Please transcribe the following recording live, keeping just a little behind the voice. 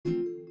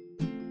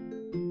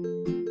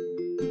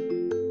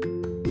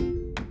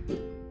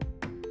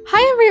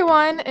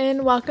everyone,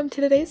 and welcome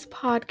to today's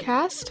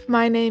podcast.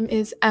 My name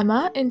is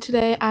Emma, and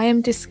today I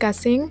am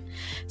discussing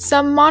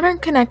some modern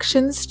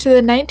connections to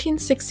the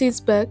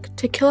 1960s book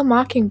To Kill a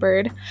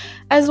Mockingbird,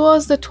 as well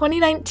as the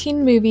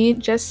 2019 movie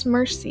Just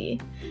Mercy.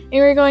 And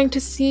we're going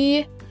to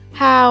see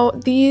how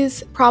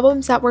these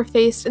problems that were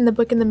faced in the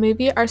book and the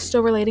movie are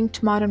still relating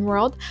to modern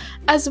world,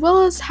 as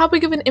well as how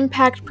big of an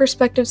impact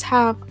perspectives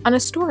have on a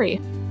story.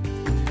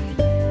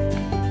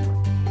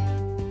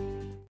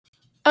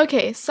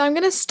 Okay, so I'm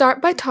going to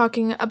start by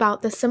talking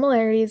about the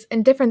similarities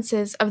and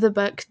differences of the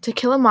book To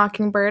Kill a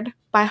Mockingbird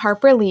by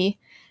Harper Lee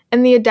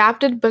and the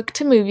adapted book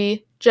to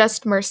movie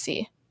Just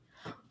Mercy.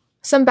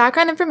 Some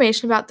background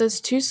information about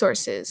those two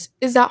sources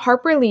is that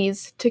Harper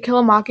Lee's To Kill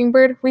a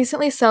Mockingbird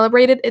recently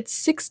celebrated its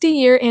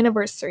 60-year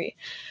anniversary,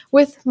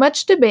 with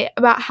much debate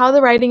about how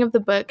the writing of the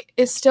book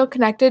is still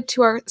connected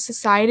to our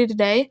society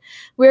today.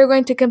 We are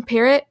going to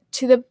compare it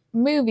to the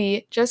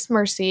movie Just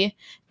Mercy,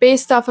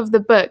 based off of the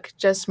book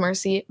Just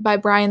Mercy by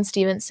Bryan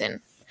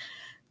Stevenson.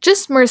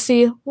 Just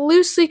Mercy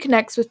loosely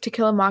connects with To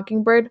Kill a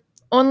Mockingbird,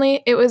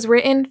 only it was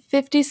written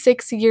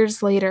 56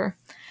 years later.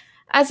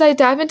 As I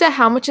dive into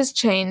how much has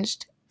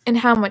changed and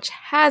how much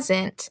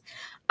hasn't,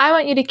 I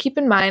want you to keep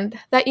in mind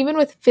that even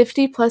with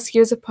 50 plus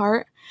years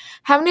apart,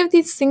 how many of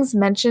these things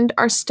mentioned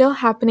are still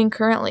happening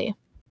currently?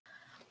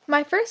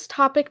 My first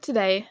topic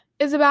today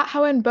is about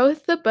how in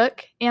both the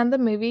book and the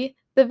movie,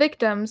 the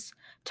victims,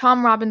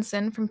 Tom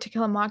Robinson from To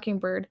Kill a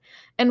Mockingbird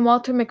and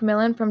Walter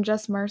McMillan from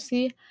Just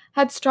Mercy,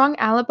 had strong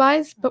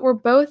alibis but were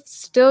both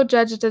still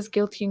judged as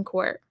guilty in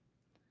court.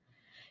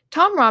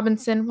 Tom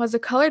Robinson was a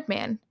colored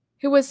man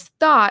who was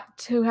thought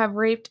to have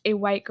raped a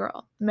white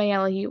girl,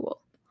 Mayella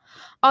Ewell.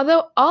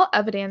 Although all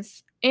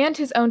evidence and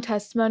his own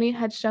testimony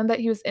had shown that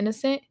he was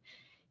innocent,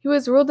 he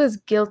was ruled as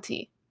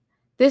guilty.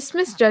 This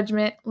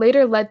misjudgment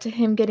later led to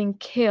him getting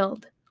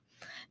killed.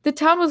 The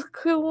town was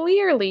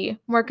clearly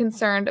more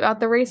concerned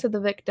about the race of the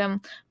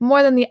victim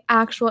more than the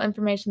actual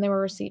information they were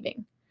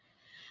receiving.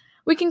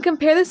 We can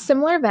compare this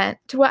similar event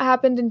to what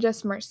happened in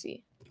Just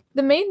Mercy.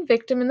 The main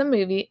victim in the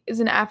movie is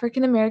an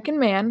African-American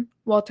man,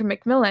 Walter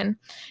McMillan,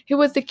 who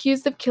was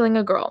accused of killing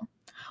a girl.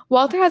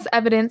 Walter has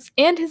evidence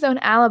and his own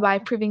alibi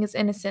proving his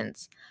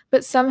innocence,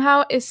 but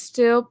somehow is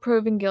still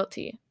proven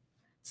guilty.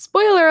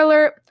 Spoiler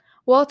alert,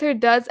 Walter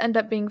does end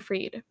up being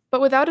freed,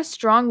 but without a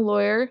strong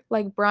lawyer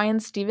like Bryan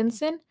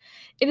Stevenson,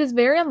 it is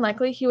very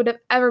unlikely he would have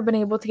ever been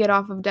able to get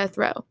off of death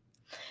row.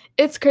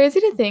 It's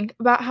crazy to think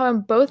about how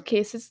in both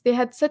cases they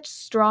had such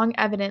strong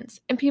evidence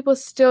and people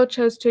still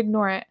chose to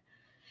ignore it.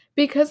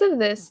 Because of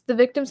this, the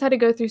victims had to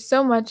go through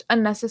so much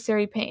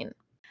unnecessary pain.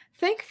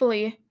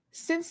 Thankfully,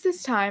 since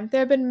this time,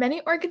 there have been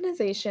many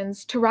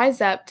organizations to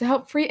rise up to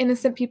help free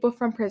innocent people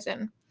from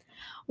prison.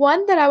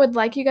 One that I would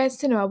like you guys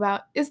to know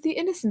about is the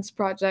Innocence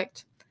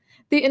Project.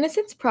 The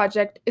Innocence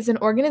Project is an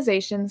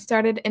organization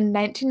started in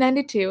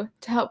 1992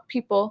 to help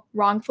people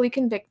wrongfully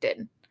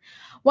convicted.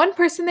 One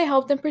person they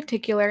helped in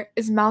particular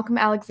is Malcolm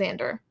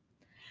Alexander.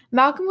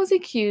 Malcolm was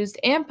accused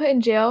and put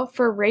in jail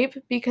for rape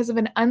because of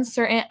an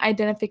uncertain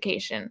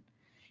identification.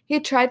 He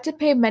tried to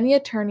pay many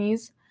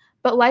attorneys,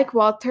 but like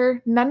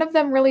Walter, none of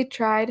them really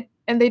tried,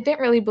 and they didn't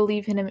really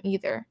believe in him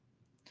either.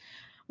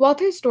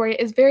 Walter's story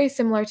is very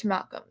similar to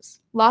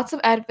Malcolm's. Lots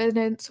of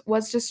evidence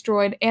was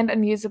destroyed and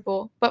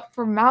unusable, but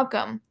for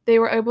Malcolm, they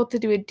were able to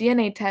do a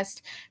DNA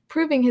test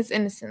proving his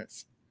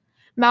innocence.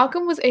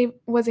 Malcolm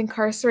was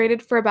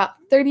incarcerated for about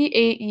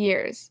 38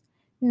 years.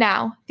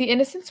 Now, the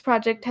Innocence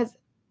Project has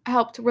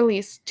helped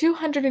release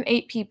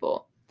 208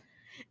 people.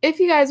 If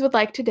you guys would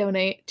like to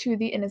donate to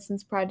the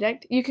Innocence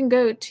Project, you can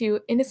go to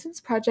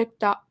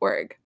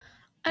innocenceproject.org.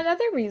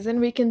 Another reason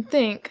we can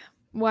think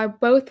why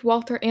both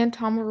Walter and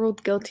Tom were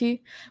ruled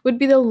guilty would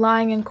be the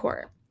lying in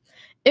court.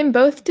 In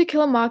both To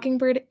Kill a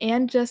Mockingbird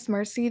and Just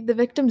Mercy, the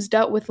victims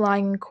dealt with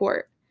lying in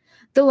court.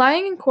 The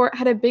lying in court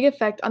had a big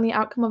effect on the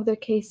outcome of their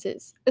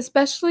cases,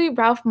 especially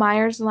Ralph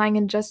Myers lying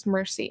in Just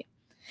Mercy.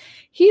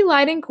 He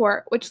lied in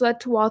court, which led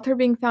to Walter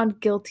being found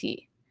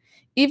guilty,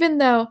 even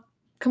though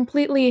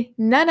completely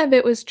none of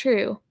it was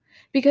true,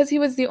 because he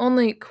was the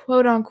only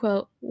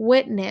quote-unquote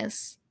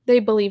witness. They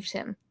believed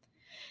him.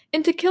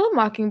 In To Kill a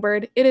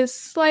Mockingbird, it is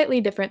slightly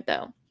different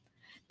though.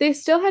 They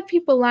still had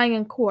people lying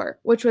in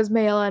court, which was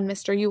Mayella and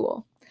Mr.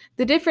 Ewell.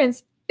 The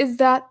difference is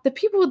that the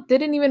people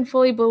didn't even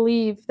fully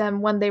believe them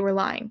when they were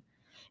lying.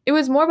 It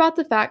was more about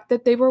the fact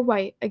that they were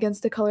white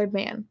against a colored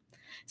man.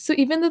 So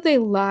even though they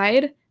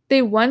lied,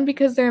 they won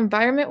because their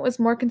environment was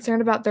more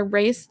concerned about their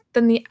race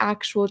than the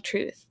actual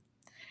truth.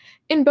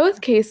 In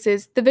both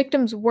cases, the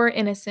victims were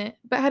innocent,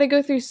 but had to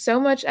go through so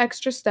much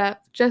extra stuff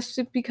just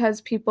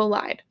because people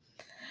lied.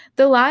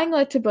 The lying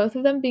led to both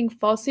of them being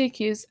falsely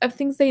accused of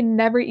things they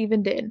never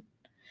even did.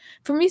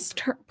 For me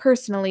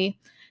personally,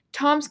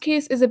 Tom's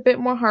case is a bit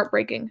more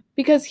heartbreaking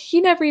because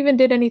he never even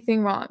did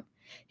anything wrong.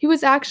 He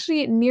was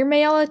actually near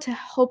Mayella to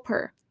help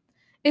her.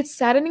 It's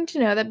saddening to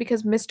know that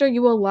because Mr.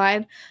 Ewell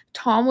lied,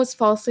 Tom was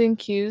falsely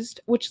accused,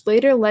 which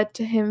later led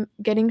to him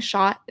getting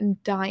shot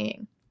and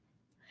dying.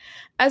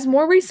 As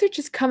more research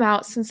has come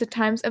out since the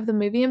times of the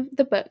movie and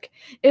the book,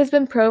 it has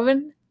been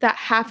proven that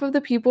half of the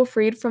people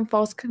freed from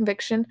false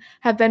conviction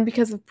have been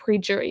because of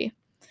pre-jury.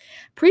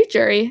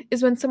 Pre-jury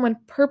is when someone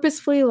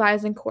purposefully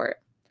lies in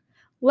court.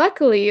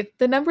 Luckily,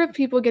 the number of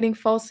people getting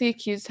falsely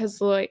accused has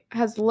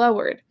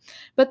lowered,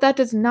 but that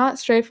does not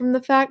stray from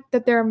the fact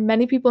that there are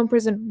many people in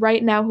prison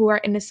right now who are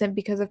innocent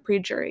because of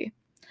pre-jury.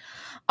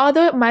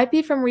 Although it might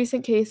be from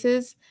recent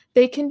cases,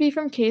 they can be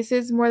from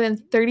cases more than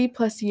 30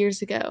 plus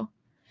years ago,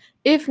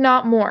 if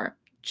not more,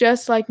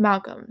 just like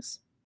Malcolm's.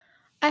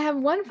 I have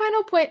one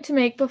final point to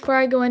make before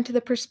I go into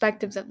the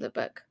perspectives of the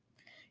book.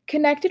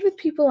 Connected with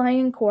people lying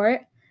in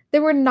court,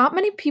 there were not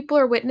many people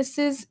or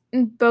witnesses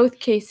in both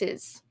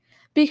cases.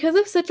 Because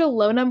of such a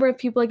low number of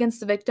people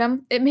against the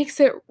victim, it makes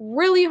it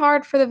really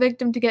hard for the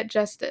victim to get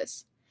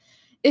justice.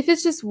 If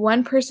it's just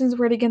one person's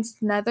word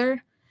against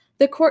another,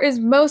 the court is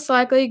most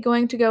likely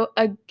going to go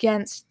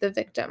against the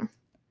victim.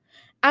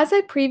 As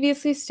I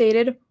previously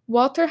stated,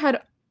 Walter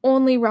had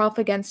only Ralph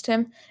against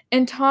him,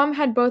 and Tom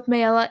had both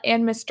Mayella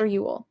and Mr.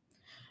 Ewell.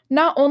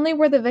 Not only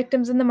were the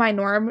victims in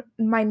the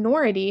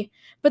minority,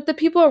 but the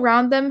people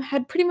around them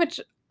had pretty much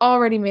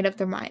already made up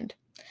their mind.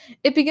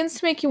 It begins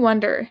to make you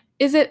wonder,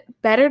 is it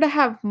better to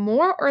have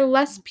more or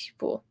less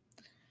people?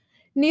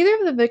 Neither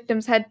of the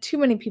victims had too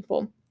many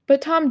people,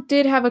 but Tom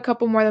did have a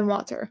couple more than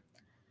Walter.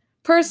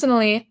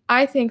 Personally,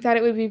 I think that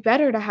it would be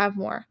better to have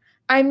more.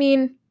 I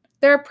mean,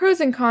 there are pros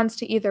and cons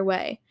to either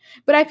way,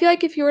 but I feel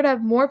like if you were to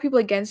have more people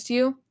against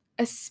you,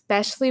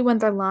 especially when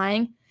they're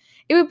lying,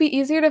 it would be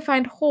easier to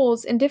find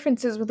holes and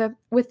differences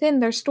within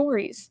their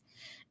stories.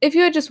 If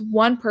you had just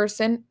one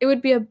person, it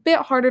would be a bit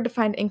harder to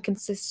find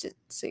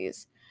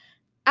inconsistencies.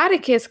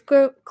 Atticus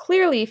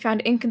clearly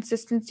found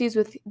inconsistencies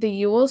with the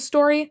Ewell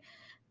story,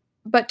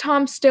 but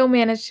Tom still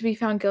managed to be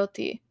found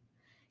guilty.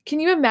 Can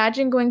you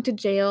imagine going to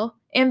jail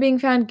and being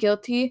found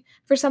guilty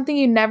for something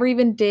you never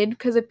even did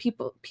because of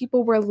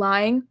people were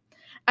lying?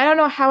 I don't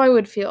know how I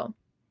would feel.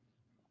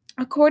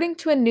 According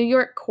to a New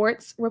York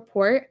court's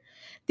report,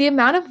 the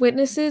amount of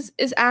witnesses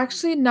is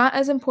actually not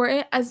as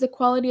important as the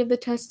quality of the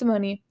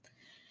testimony.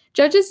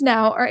 Judges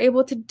now are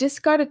able to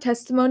discard a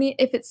testimony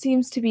if it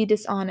seems to be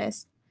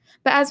dishonest.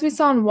 But as we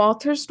saw in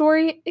Walter's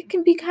story, it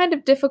can be kind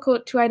of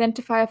difficult to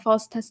identify a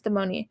false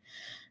testimony,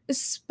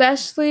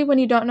 especially when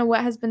you don't know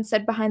what has been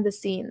said behind the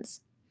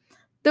scenes.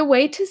 The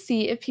way to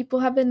see if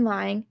people have been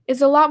lying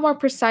is a lot more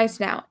precise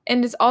now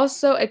and is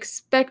also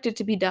expected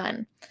to be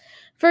done.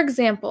 For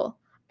example,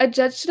 a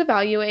judge should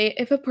evaluate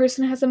if a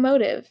person has a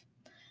motive.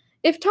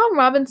 If Tom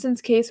Robinson's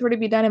case were to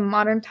be done in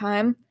modern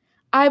time,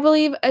 I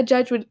believe a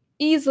judge would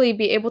easily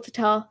be able to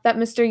tell that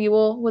Mr.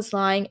 Ewell was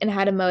lying and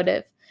had a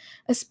motive,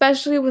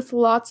 especially with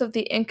lots of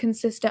the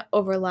inconsistent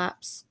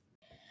overlaps.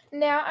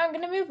 Now I'm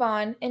going to move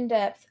on in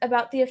depth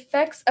about the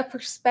effects a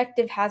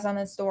perspective has on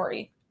a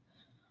story.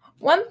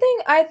 One thing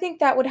I think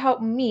that would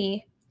help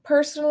me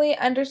personally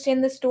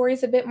understand the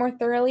stories a bit more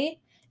thoroughly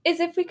is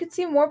if we could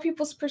see more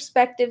people's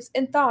perspectives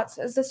and thoughts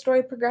as the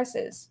story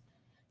progresses.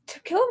 To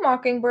Kill a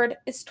Mockingbird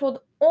is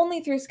told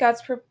only through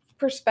Scout's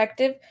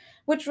perspective,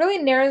 which really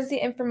narrows the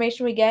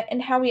information we get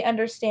and how we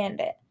understand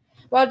it,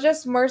 while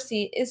Just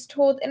Mercy is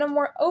told in a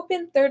more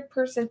open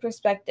third-person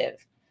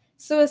perspective.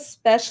 So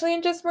especially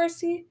in Just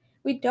Mercy,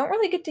 we don't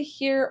really get to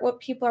hear what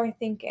people are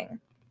thinking.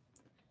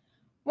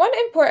 One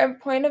important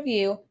point of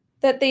view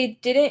that they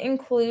didn't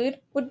include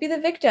would be the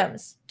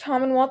victims,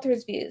 Tom and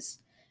Walter's views.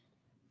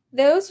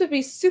 Those would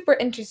be super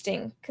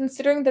interesting,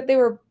 considering that they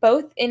were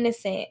both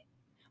innocent.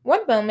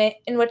 One moment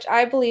in which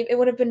I believe it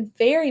would have been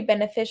very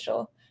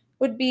beneficial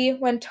would be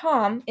when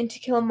Tom, in To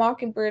Kill a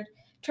Mockingbird,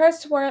 tries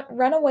to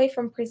run away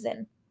from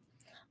prison.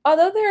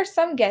 Although there are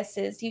some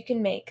guesses you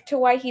can make to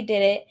why he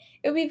did it,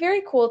 it would be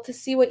very cool to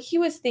see what he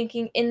was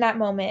thinking in that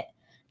moment.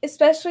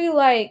 Especially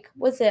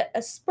was it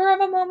a spur of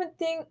a moment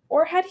thing,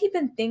 or had he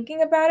been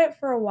thinking about it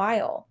for a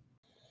while?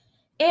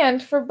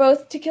 And for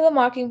both To Kill a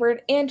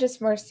Mockingbird and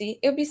Just Mercy,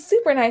 it would be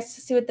super nice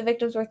to see what the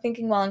victims were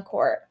thinking while in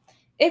court.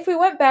 If we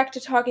went back to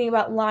talking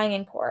about lying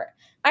in court,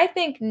 I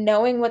think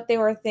knowing what they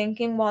were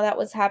thinking while that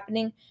was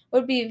happening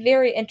would be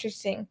very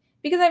interesting,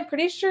 because I'm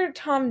pretty sure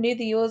Tom knew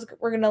the Ewells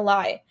were going to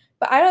lie,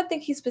 but I don't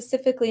think he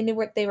specifically knew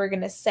what they were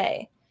going to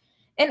say.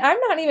 And I'm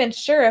not even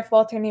sure if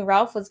Walter knew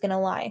Ralph was going to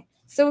lie,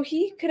 so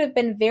he could have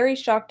been very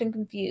shocked and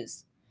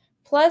confused.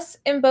 Plus,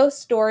 in both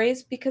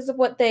stories, because of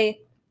what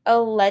they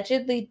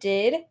allegedly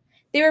did,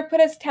 they were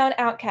put as town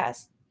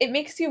outcasts. It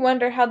makes you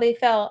wonder how they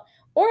felt,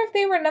 or if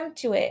they were numb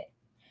to it.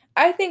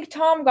 I think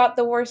Tom got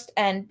the worst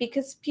end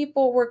because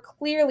people were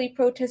clearly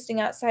protesting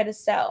outside his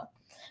cell.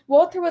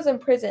 Walter was in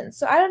prison,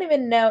 so I don't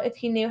even know if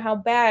he knew how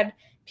bad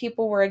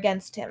people were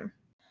against him.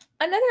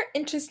 Another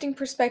interesting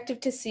perspective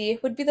to see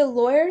would be the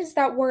lawyers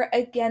that were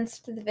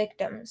against the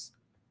victims.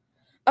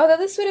 Although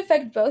this would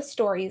affect both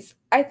stories,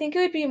 I think it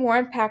would be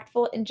more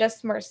impactful in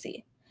Just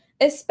Mercy,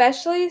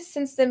 especially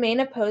since the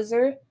main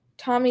opposer,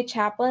 Tommy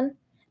Chaplin,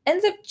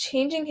 ends up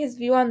changing his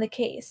view on the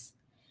case.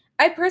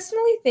 I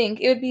personally think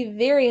it would be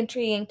very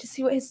intriguing to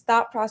see what his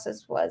thought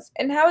process was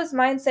and how his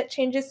mindset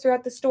changes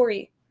throughout the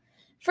story.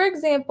 For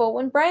example,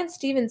 when Brian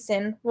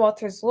Stevenson,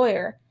 Walter's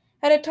lawyer,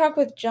 had a talk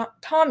with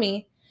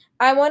Tommy,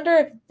 I wonder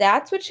if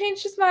that's what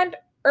changed his mind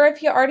or if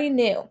he already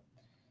knew.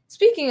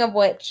 Speaking of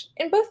which,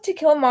 in both To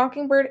Kill a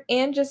Mockingbird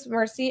and Just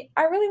Mercy,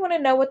 I really want to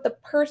know what the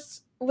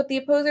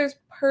opposers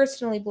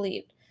personally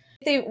believed.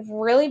 If they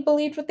really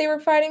believed what they were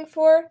fighting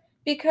for,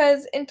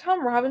 because in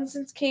Tom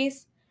Robinson's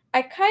case,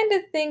 I kind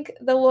of think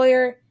the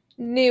lawyer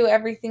knew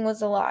everything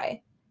was a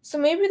lie. So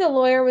maybe the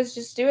lawyer was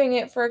just doing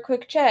it for a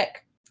quick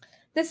check.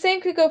 The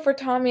same could go for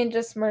Tommy and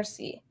Just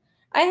Mercy.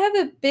 I have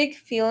a big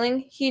feeling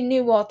he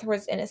knew Walter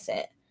was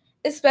innocent,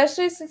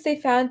 especially since they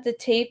found the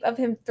tape of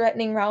him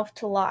threatening Ralph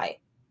to lie.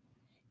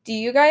 Do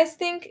you guys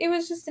think it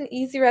was just an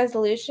easy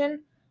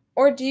resolution,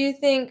 or do you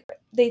think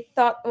they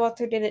thought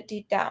Walter did it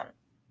deep down?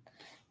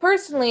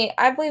 Personally,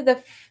 I believe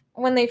that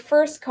when they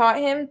first caught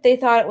him, they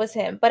thought it was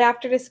him, but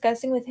after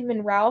discussing with him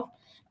and Ralph,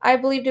 I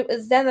believed it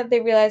was then that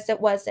they realized it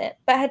wasn't,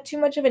 but had too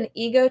much of an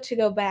ego to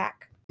go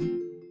back.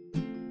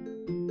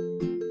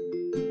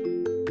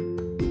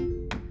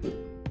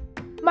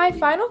 My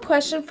final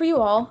question for you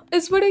all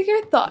is, what are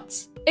your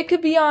thoughts? It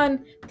could be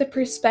on the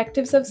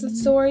perspectives of the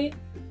story,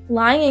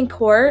 lying in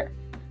court,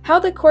 how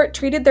the court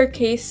treated their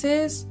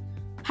cases,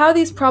 how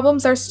these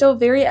problems are still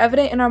very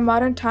evident in our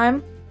modern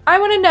time. I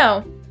want to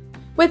know.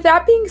 With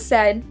that being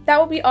said, that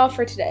will be all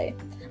for today.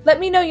 Let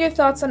me know your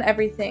thoughts on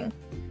everything.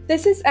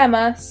 This is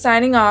Emma,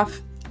 signing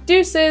off.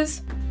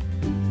 Deuces!